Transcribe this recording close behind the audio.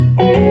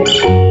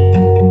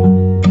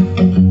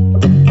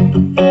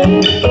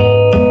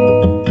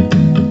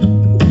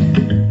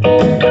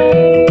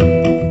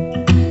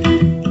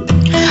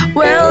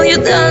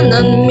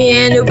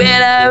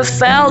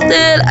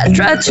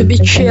to be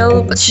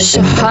chill, but you're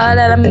so hot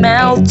that I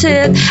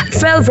melted. I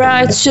fell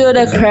right to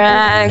the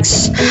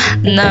cracks.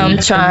 Now I'm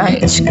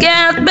trying to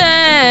get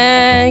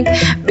back.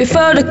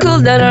 Before the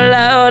cool down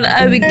allowed,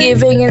 I'll be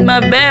giving in my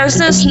best.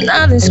 There's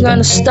nothing's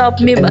gonna stop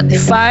me but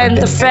defying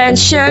the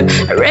friendship.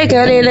 I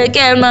reckon it'll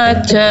get my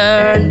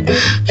turn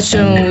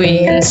to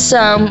win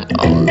some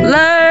or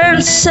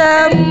learn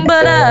some,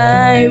 but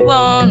I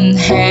won't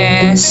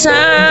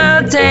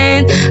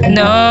hesitate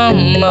no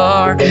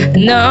more,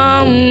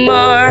 no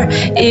more.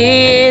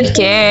 It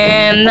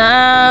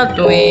cannot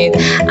wait.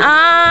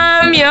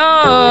 I'm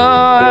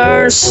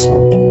yours.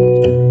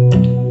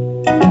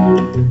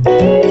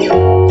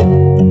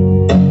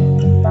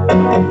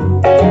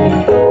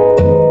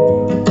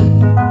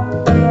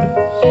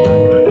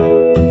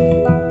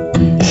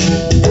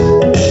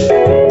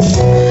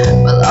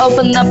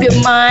 Open up your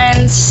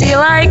mind, see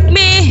like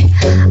me.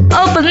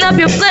 Open up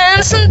your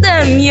plans and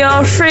then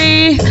you're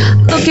free.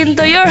 Look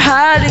into your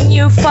heart and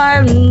you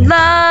find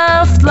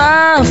love,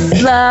 love,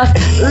 love,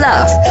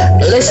 love.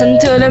 Listen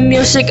to the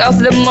music of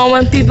the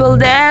moment, people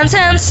dance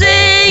and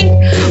sing.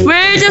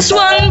 We're just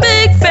one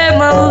big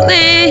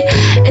family.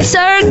 It's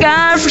our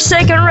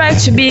God-forsaken right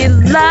to be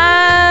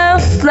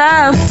loved,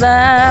 love,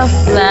 love,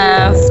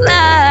 love,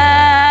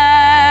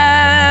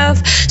 love.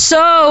 So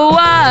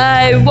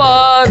I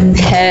won't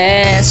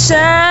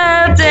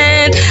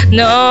hesitate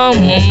no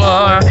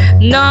more,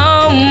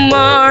 no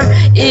more.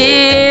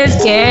 It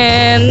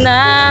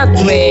cannot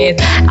wait.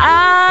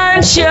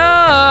 I'm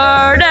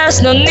sure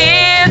there's no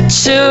need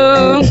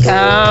to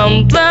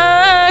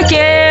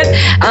complicate.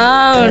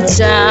 Our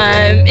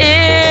time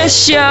is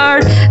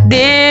short.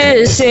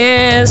 This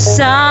is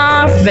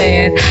our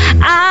fate.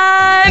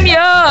 I'm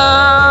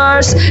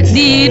yours. Do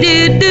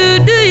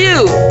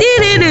you?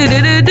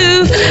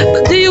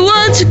 But do you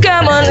want to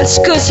come on? Let's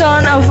go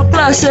turn over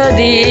closer,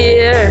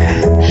 dear,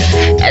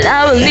 and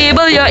I will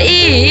nibble your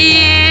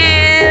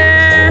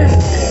ear.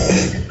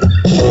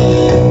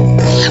 Ooh,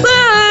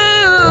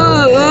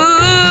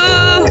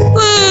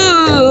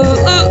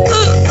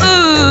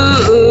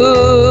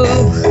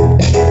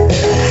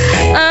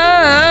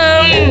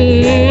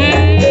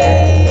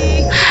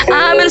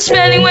 I've been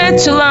spending way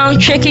too long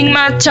checking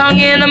my tongue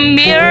in a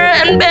mirror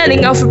and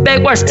bending over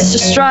backwards to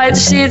just try to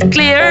see it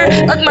clear.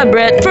 Let my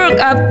breath broke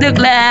up the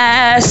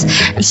glass,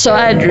 and so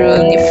I drew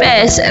in your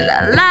face and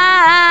I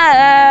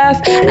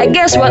laughed. I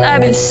guess what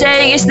I've been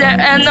saying is there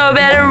ain't no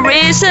better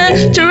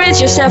reason to rid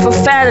yourself of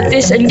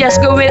fantasies and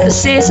just go with the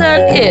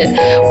season. It's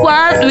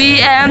what we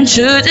aim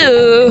to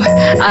do.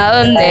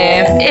 Our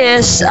name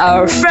is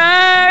our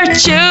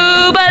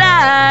virtue, but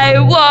I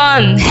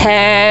won't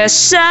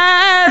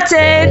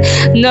hesitate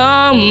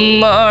no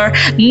more,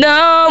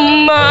 no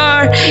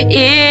more.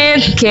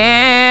 It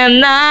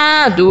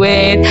cannot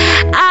wait.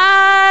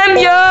 I'm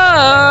yours.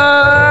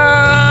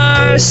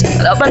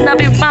 Open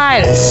up your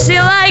mind, see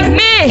like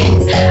me.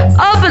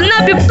 Open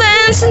up your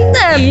plans and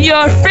then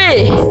you're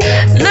free.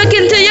 Look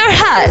into your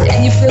heart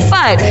and you feel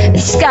fine. The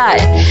sky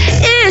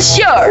is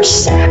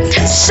yours.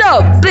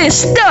 So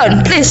please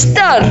don't, please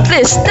don't,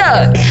 please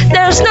don't.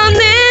 There's no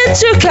need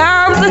to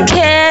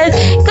complicate,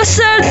 cause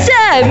our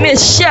time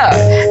is short.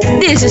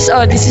 This is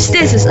all, this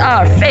is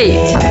our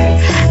fate.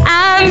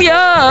 I'm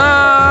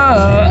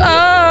yours.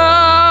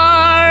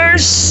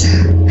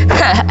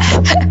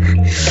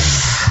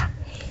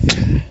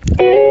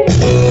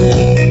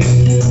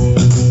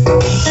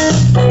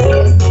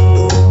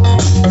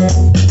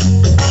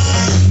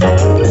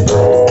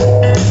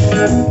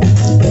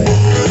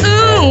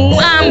 Ooh,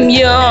 I'm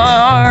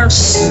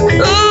yours.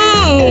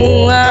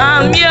 Ooh,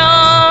 I'm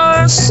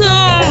yours.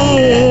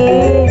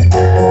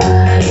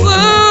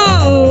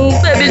 Ooh,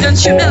 baby, don't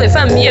you believe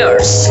I'm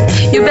yours?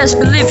 You best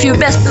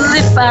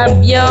believe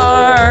I'm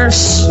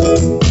yours.